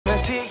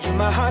and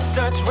my heart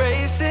starts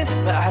racing,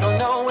 but I don't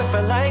know if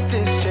I like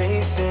this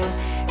chasing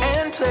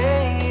and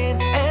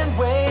playing and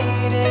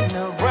waiting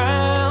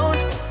around.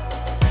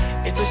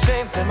 It's a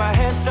shame that my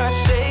hands start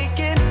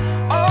shaking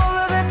all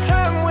of the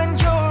time when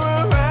you're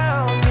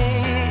around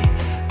me.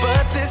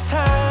 But this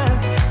time,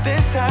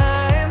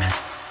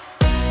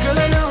 girl,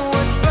 I know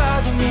what's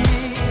bothering me.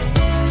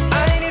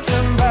 I need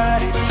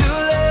somebody to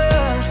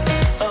love.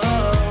 Oh,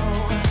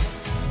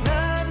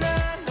 nah,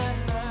 nah,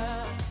 nah,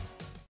 nah.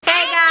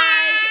 Hey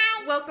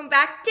guys, welcome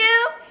back to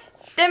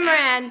the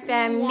Moran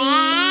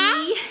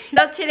Family.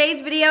 So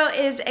today's video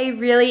is a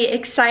really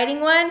exciting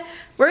one.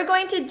 We're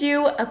going to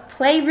do a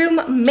playroom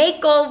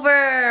makeover.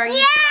 Are you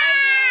excited?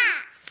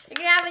 You're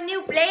gonna have a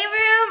new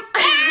playroom?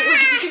 What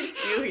are you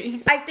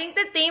doing? I think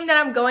the theme that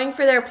I'm going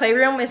for their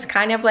playroom is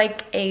kind of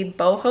like a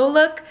boho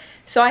look.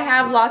 So I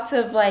have lots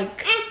of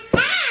like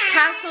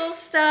tassel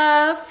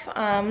stuff,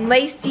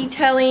 lace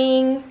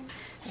detailing,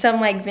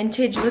 some like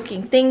vintage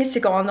looking things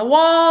to go on the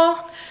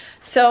wall.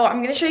 So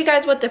I'm gonna show you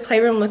guys what the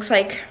playroom looks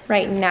like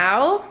right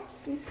now.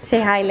 Say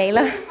hi,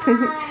 Layla.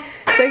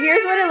 So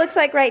here's what it looks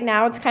like right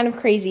now. It's kind of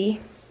crazy.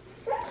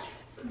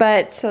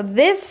 But so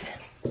this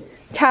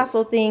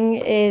tassel thing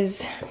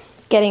is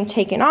getting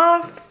taken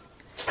off.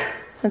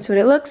 That's what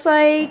it looks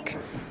like.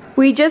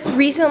 We just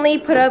recently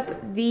put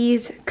up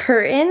these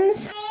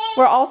curtains.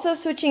 We're also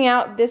switching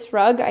out this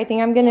rug. I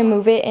think I'm gonna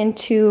move it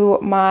into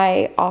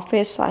my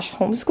office /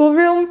 homeschool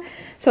room.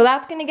 So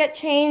that's gonna get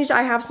changed.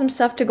 I have some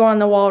stuff to go on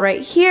the wall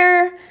right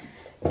here.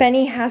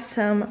 Benny has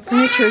some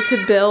furniture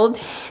to build.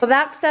 So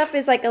that stuff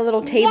is like a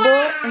little table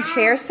and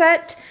chair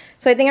set.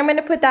 So I think I'm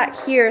gonna put that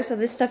here, so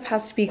this stuff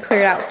has to be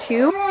cleared out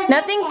too.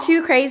 Nothing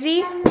too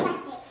crazy,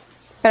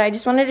 but I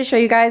just wanted to show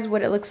you guys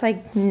what it looks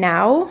like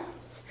now.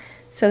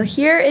 So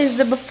here is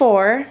the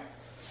before,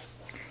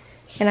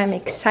 and I'm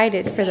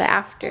excited for the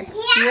after.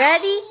 You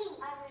ready?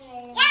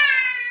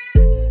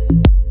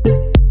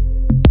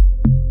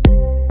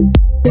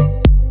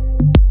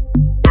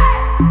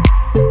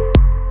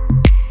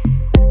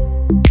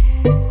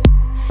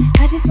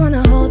 I just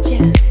wanna hold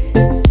you.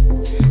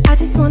 I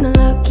just wanna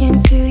look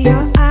into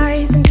your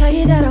eyes and tell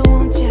you that I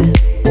want you.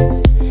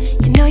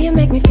 You know you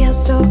make me feel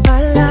so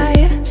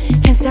alive.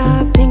 Can't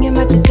stop thinking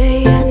about you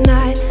day and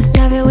night.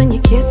 Love it when you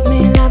kiss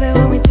me, love it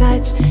when we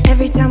touch.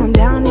 Every time I'm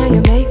down here,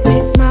 you make me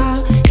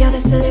smile. You're the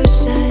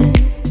solution.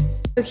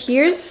 So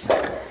here's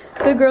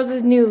the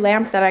girls' new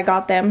lamp that I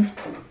got them.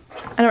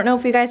 I don't know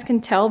if you guys can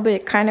tell, but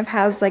it kind of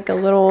has like a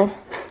little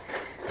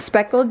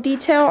speckled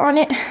detail on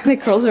it. The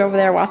girls are over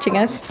there watching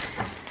us.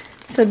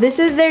 So this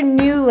is their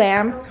new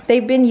lamp.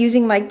 They've been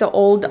using like the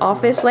old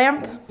office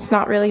lamp. It's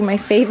not really my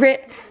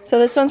favorite. So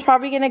this one's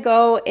probably gonna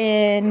go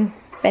in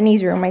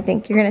Benny's room, I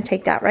think. You're gonna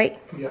take that, right?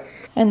 Yeah.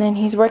 And then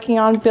he's working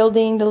on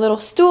building the little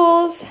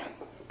stools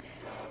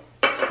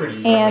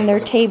and their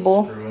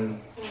table.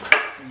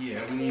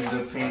 Yeah, we need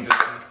the paint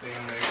that's gonna stay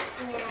on there.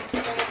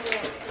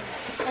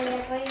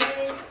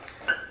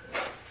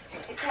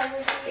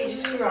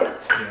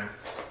 Yeah,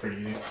 pretty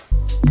easy.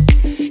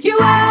 You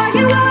are,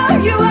 you are,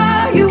 you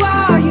are, you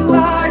are, you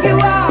are, you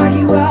are,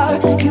 you are.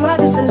 You are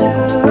the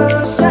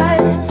solution.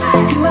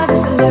 You are the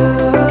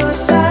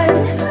solution.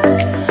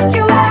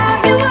 You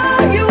are, you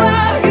are, you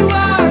are, you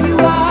are, you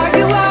are,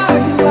 you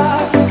are, you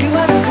are. You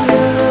are the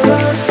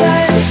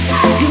solution.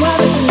 You are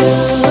the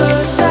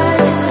solution.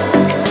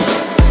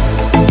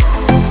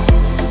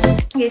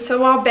 Okay, so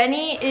while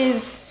Benny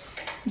is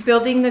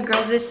building the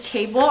girls'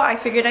 table, I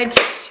figured I'd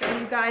just show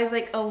you guys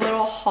like a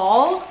little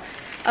haul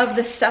of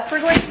the stuff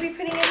we're going to be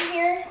putting in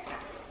here.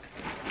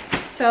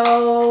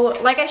 So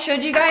like I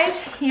showed you guys,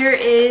 here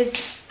is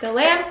the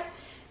lamp.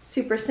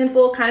 Super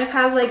simple, kind of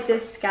has like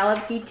this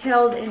scallop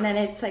detailed, and then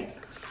it's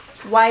like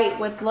white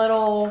with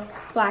little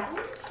black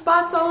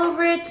spots all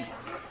over it.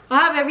 I'll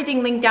have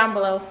everything linked down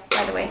below,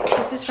 by the way.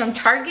 This is from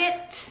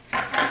Target.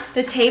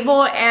 The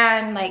table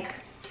and like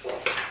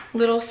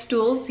little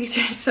stools, these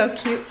are so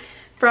cute.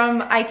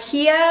 From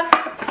IKEA,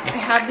 I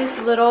have this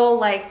little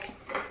like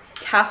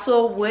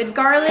tassel wood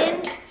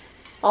garland,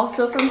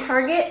 also from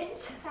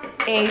Target.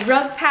 A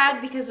rug pad,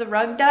 because the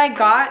rug that I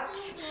got,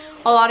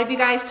 a lot of you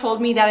guys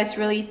told me that it's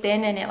really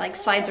thin and it like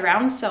slides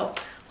around, so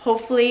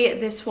hopefully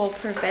this will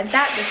prevent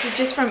that. This is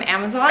just from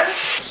Amazon.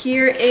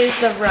 Here is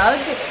the rug.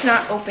 It's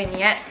not open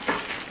yet,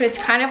 but it's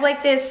kind of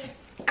like this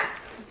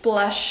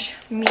blush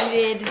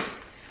muted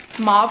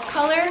mauve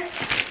color.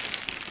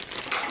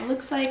 It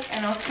looks like, I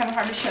know it's kind of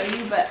hard to show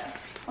you, but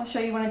I'll show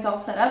you when it's all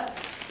set up.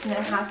 And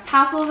then it has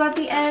tassels at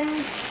the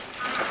end.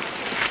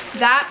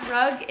 That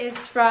rug is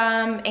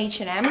from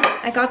H&M.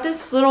 I got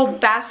this little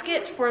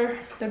basket for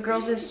the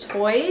girls'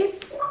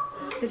 toys.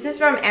 This is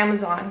from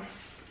Amazon.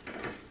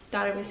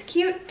 Thought it was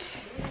cute.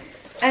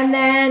 And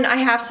then I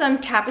have some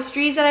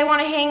tapestries that I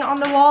want to hang on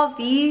the wall.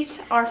 These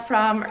are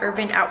from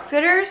Urban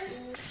Outfitters.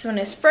 This one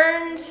is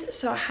ferns,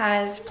 so it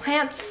has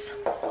plants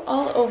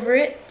all over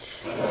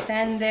it.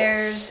 Then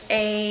there's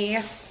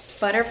a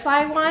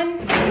butterfly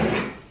one.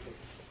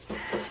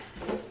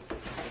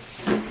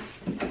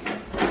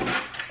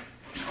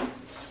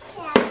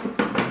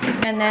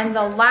 And then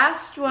the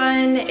last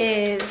one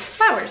is,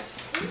 wow, flowers.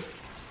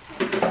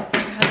 I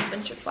have a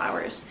bunch of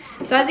flowers.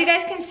 So as you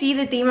guys can see,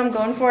 the theme I'm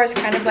going for is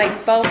kind of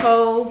like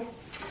boho,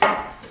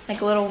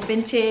 like a little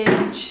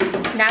vintage,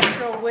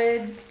 natural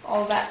wood,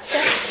 all that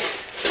stuff.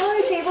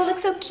 Oh, the table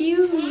looks so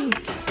cute.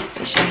 Let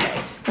me show you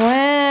guys.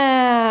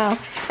 Wow.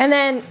 And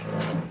then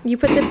you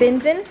put the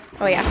bins in.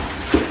 Oh yeah.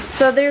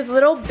 So there's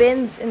little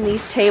bins in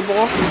these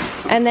tables,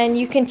 and then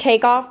you can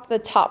take off the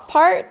top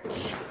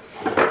part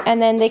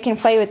and then they can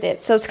play with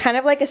it. So it's kind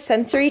of like a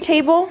sensory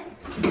table.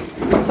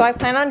 So I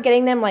plan on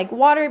getting them like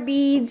water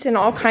beads and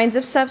all kinds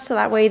of stuff so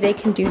that way they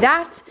can do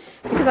that.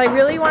 Because I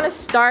really want to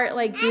start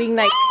like doing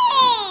like,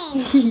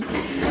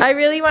 I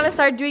really want to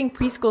start doing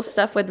preschool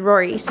stuff with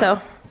Rory.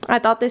 So I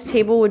thought this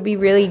table would be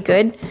really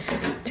good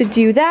to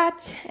do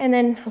that. And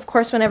then of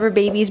course whenever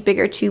baby's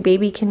bigger too,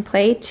 baby can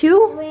play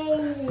too.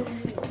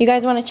 You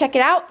guys want to check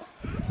it out?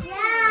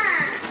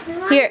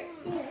 Yeah. Here,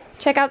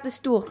 check out the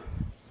stool.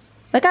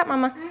 Look up,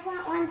 Mama. I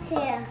want one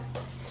too.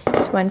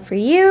 This one for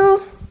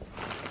you.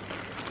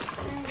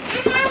 I'm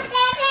not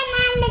sitting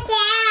on the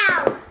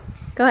down.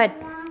 Go ahead.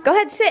 Go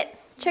ahead, sit.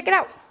 Check it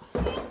out.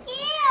 Cute.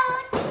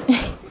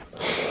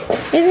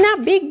 Isn't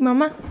that big,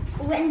 Mama?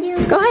 When do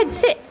you Go ahead,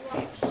 sit.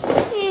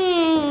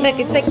 Look,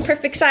 it's like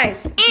perfect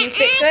size. Do you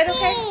fit good,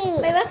 okay,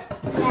 Layla?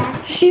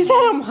 Yeah. She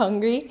said I'm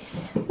hungry.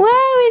 Wow,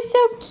 it's so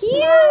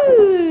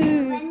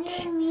When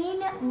cute. you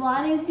mean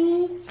water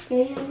beads, do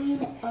you mean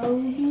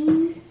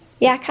Orbeez?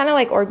 Yeah, kind of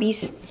like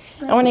Orbeez.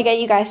 I want to get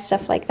you guys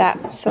stuff like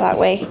that, so that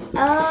way.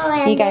 Oh,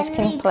 and You guys then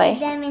can we play. Put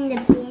them in the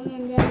bin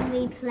and then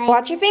we play.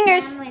 Watch your with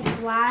fingers. them with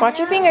water. Watch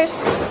your fingers.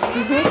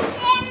 They're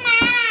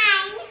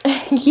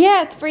mine.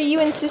 Yeah, it's for you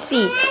and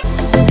Sissy.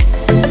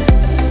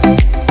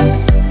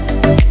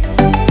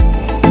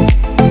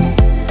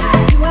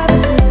 You are the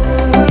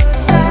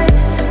solution.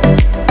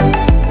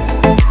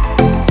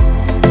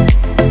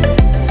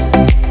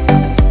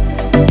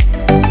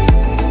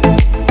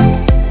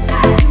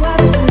 You are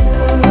the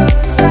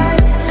solution.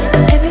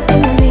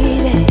 Everything I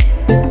needed.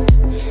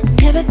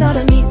 Never thought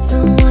I'd meet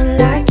someone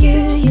like you.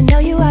 You know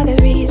you are the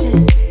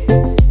reason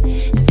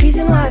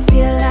why I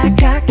feel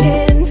like I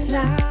can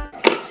fly.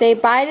 Say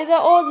bye to the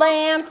old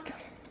lamp.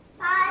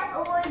 I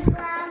always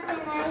laugh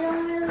and I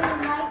don't really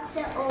like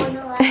the old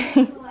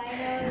lamp. So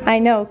I don't I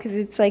know, because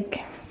it's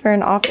like for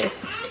an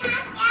office.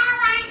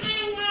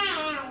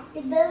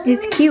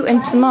 It's cute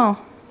and small.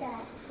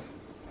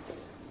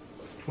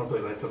 Hopefully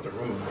it lights up the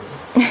room.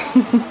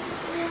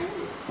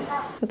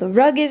 So the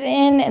rug is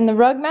in, and the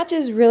rug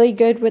matches really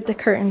good with the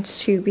curtains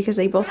too, because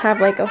they both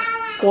have like a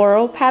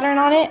floral pattern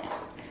on it.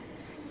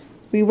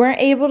 We weren't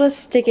able to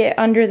stick it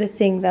under the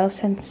thing though,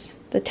 since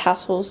the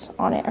tassels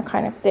on it are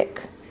kind of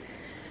thick.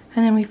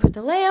 And then we put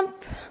the lamp.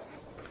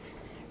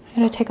 I'm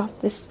gonna take off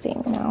this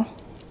thing now.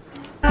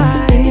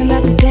 Thinking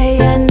about you day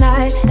and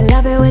night. I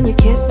love it when you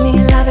kiss me,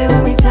 love it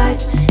when we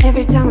touch.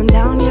 Every time I'm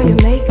down here, you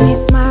make me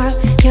smile.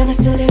 You're the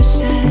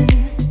solution.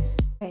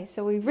 Okay,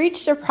 so we've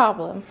reached a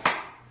problem.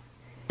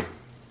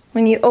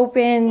 When you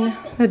open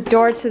the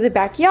door to the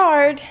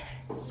backyard,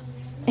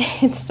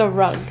 it's the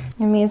rug.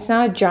 I mean, it's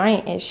not a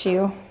giant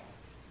issue.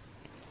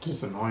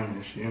 Just an annoying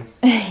issue.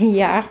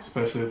 Yeah,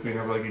 Especially if we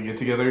have like a get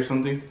together or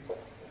something.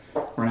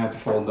 We're gonna have to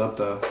fold up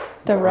the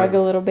rug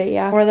a little bit,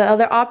 yeah. Or the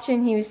other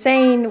option he was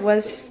saying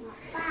was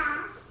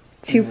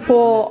to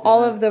pull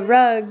all of the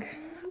rug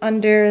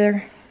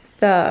under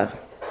the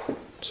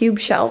cube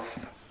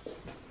shelf.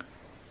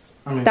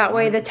 I mean, That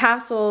way the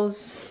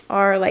tassels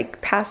are like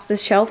past the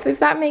shelf, if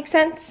that makes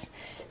sense.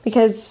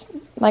 Because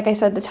like I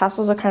said, the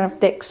tassels are kind of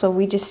thick, so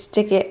we just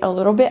stick it a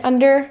little bit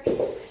under.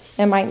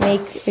 It might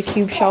make the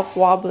cube shelf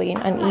wobbly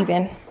and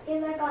uneven.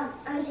 You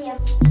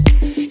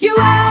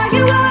are,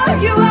 you are,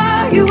 you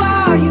are, you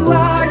are, you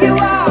are, you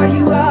are,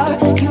 you are.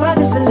 You are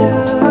the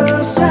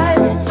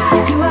solution.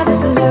 You are the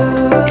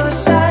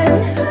solution.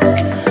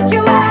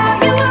 You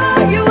are, you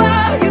are, you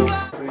are, you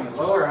are. putting it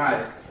low or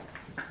high?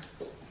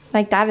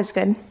 Like that is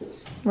good,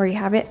 where you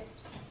have it.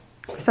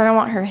 So I don't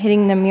want her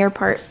hitting the mirror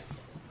part.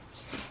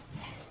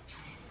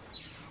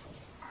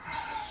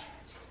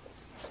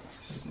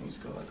 It needs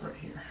to go like right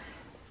here.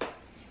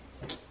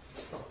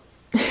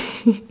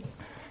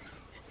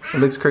 It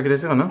looks crooked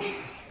as hell, no? Or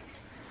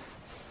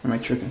am I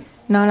tripping?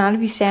 No, not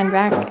if you stand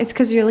back. It's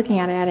because you're looking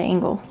at it at an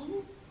angle.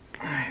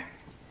 Alright.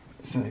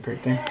 Isn't that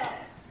great thing?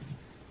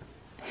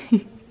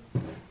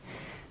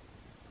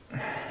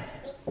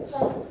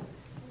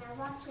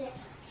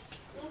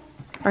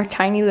 Our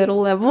tiny little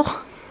level.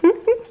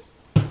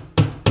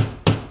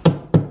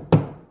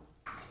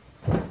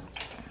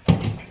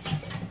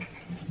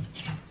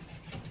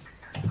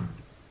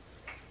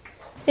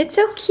 It's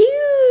so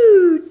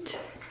cute.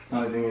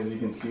 Only thing is you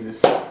can see this.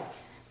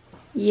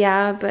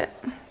 Yeah, but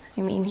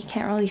I mean, you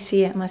can't really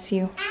see it unless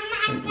you,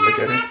 Look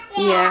at it.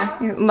 yeah,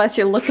 unless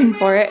you're looking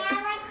for it.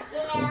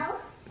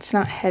 It's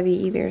not heavy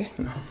either.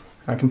 No.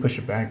 I can push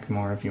it back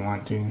more if you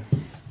want to.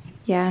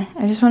 Yeah,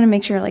 I just want to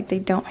make sure like they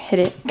don't hit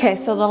it. Okay,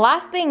 so the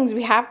last things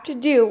we have to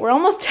do, we're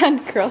almost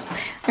done, girls.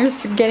 We're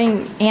just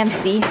getting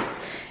antsy.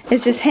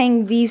 Is just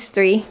hang these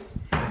three,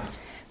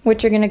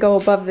 which are gonna go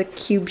above the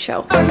cube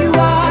shelf. You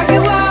are, you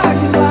are,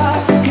 you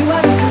are.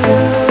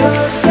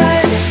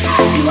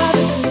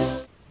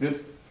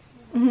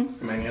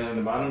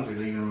 bottoms or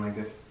leaving them like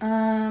this?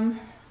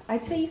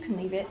 I'd say you can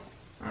leave it.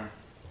 Alright.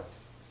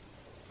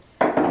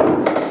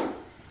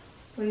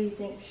 What do you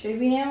think? Should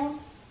we nail?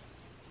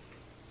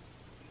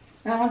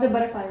 I want the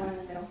butterfly one in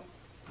the middle.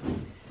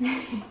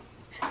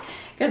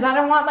 Because I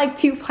don't want like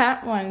two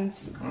flat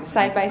ones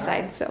side by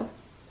side, so.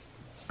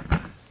 I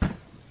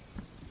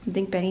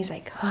think Benny's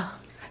like, oh,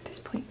 at this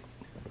point.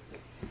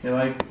 You're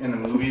like in the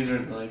movies or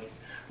like,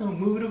 oh,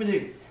 move it over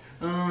there.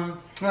 No,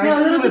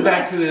 move it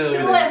back to the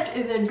left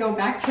and then go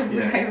back to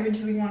where Yeah. I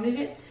originally wanted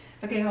it.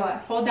 Okay, hold on.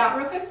 Hold that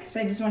real quick because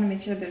I just want to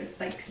make sure there's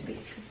like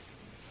space.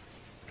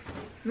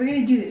 We're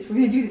gonna do this. We're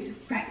gonna do this.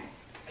 Right.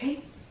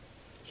 Okay?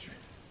 Sure.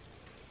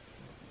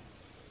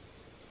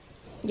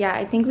 Yeah,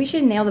 I think we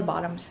should nail the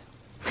bottoms.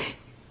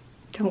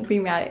 Don't be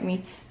mad at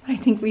me, but I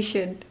think we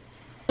should.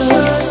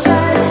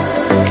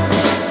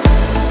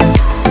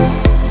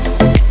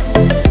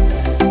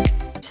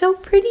 So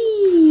pretty.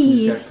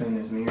 You just gotta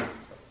clean this mirror.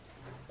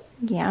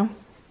 Yeah.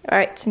 All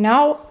right, so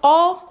now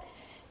all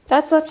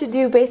that's left to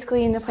do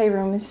basically in the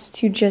playroom is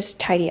to just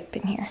tidy up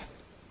in here.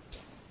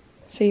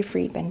 So you're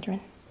free, Benjamin.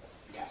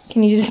 Yes.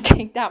 Can you just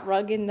take that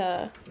rug in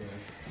the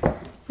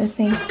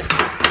thing?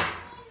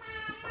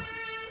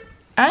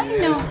 I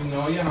Yes, know. we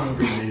know you're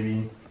hungry,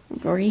 baby.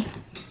 Rory.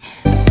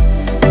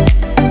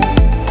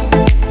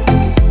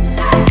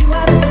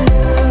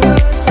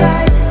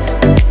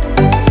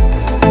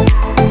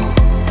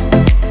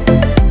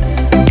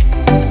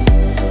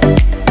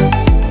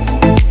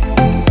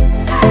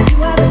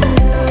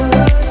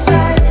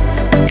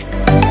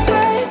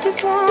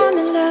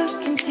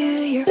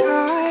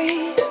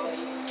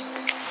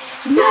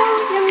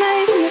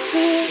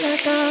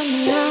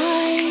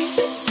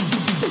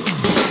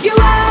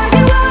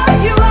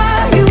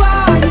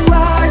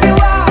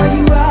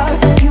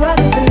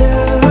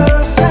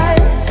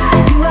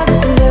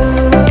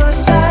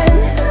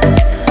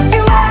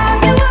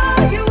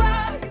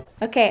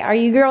 Okay, are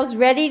you girls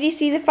ready to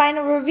see the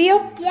final reveal?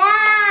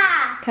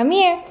 Yeah. Come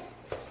here.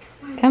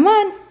 Come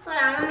on. Hold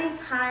on, let me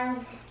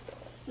pause.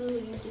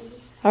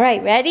 All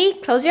right, ready?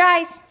 Close your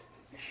eyes.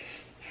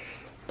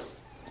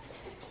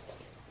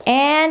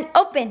 And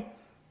open.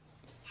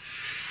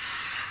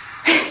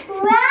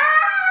 Wow!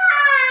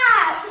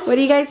 What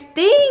do you guys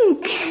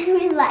think?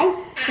 We like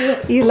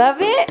it. You love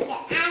it?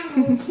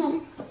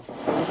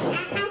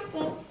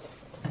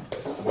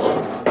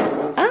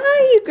 Ah,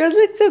 you girls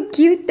look so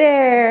cute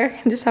there.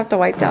 I just have to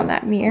wipe down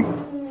that mirror.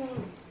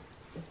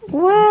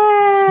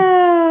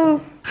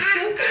 Wow.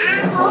 This is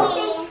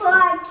perfect for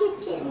our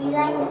kitchen. We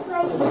like to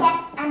play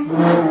chess and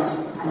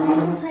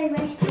play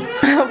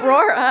restaurant.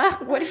 Aurora,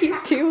 what are you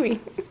doing?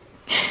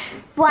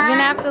 You're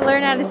gonna have to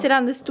learn how to sit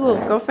on the stool,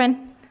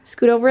 girlfriend.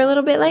 Scoot over a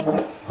little bit, like.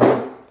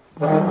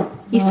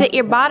 You sit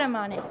your bottom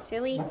on it,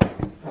 silly.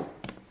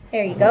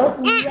 There you go.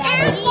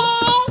 Ready?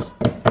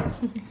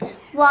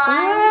 1,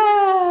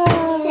 Wow.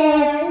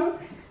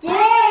 2,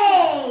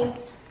 3.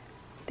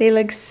 They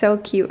look so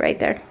cute right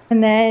there.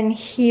 And then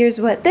here's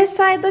what this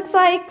side looks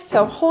like.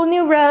 So whole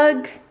new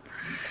rug,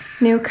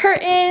 new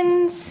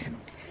curtains.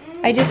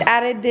 I just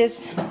added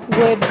this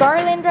wood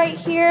garland right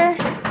here.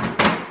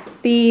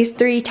 These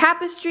 3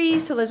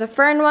 tapestries. So there's a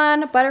fern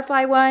one, a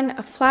butterfly one,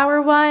 a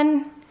flower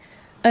one,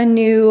 a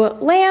new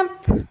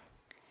lamp.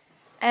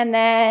 And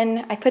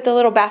then I put the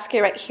little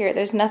basket right here.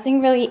 There's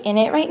nothing really in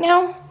it right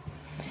now,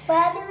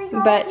 Where do we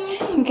go? but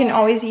you can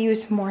always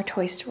use more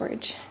toy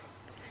storage.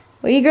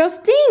 What do you girls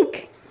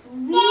think?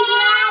 We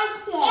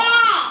like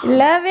it.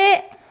 Love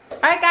it.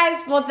 Alright guys,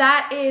 well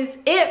that is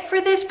it for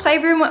this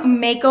playroom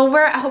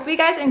makeover. I hope you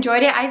guys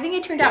enjoyed it. I think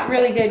it turned out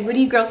really good. What do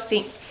you girls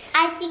think?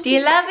 I think Do you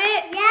love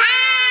it? Yeah.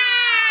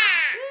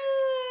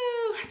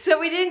 Woo. So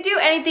we didn't do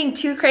anything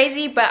too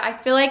crazy, but I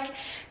feel like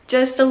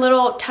just the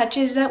little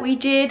touches that we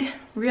did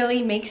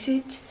really makes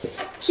it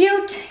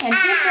cute and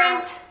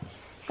different.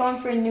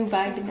 Going for a new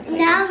vibe in the playroom.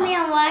 Now me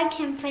and Laura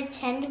can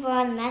pretend we're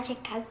on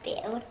magic carpet.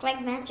 It looks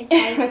like magic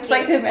carpet. It looks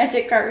like the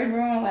magic carpet from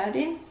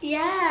Aladdin.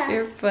 Yeah.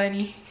 You're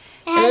funny.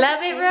 And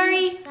Love it,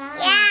 Rory?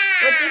 Yeah.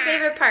 What's your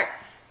favorite part?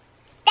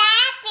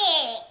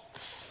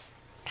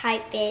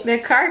 Carpet. The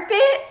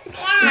carpet?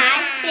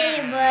 My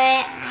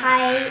favorite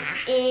part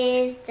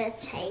is the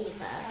table.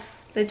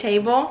 The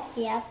table?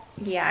 Yep.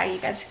 Yeah, you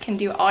guys can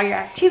do all your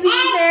activities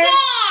there.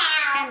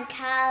 And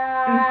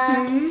color.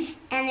 Mhm.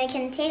 And we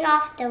can take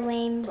off the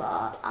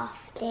rainbow off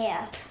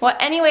there. Well,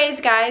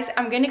 anyways, guys,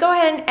 I'm going to go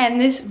ahead and end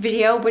this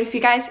video. But if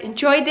you guys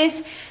enjoyed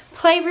this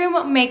playroom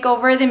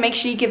makeover, then make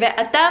sure you give it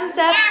a thumbs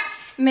up.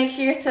 Make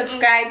sure you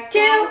subscribe to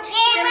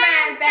the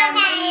Moran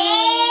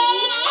Family.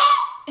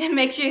 And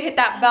make sure you hit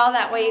that bell.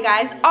 That way you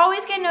guys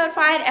always get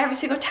notified every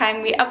single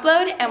time we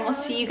upload. And we'll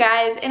see you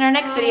guys in our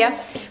next video.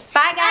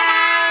 Bye,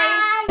 guys.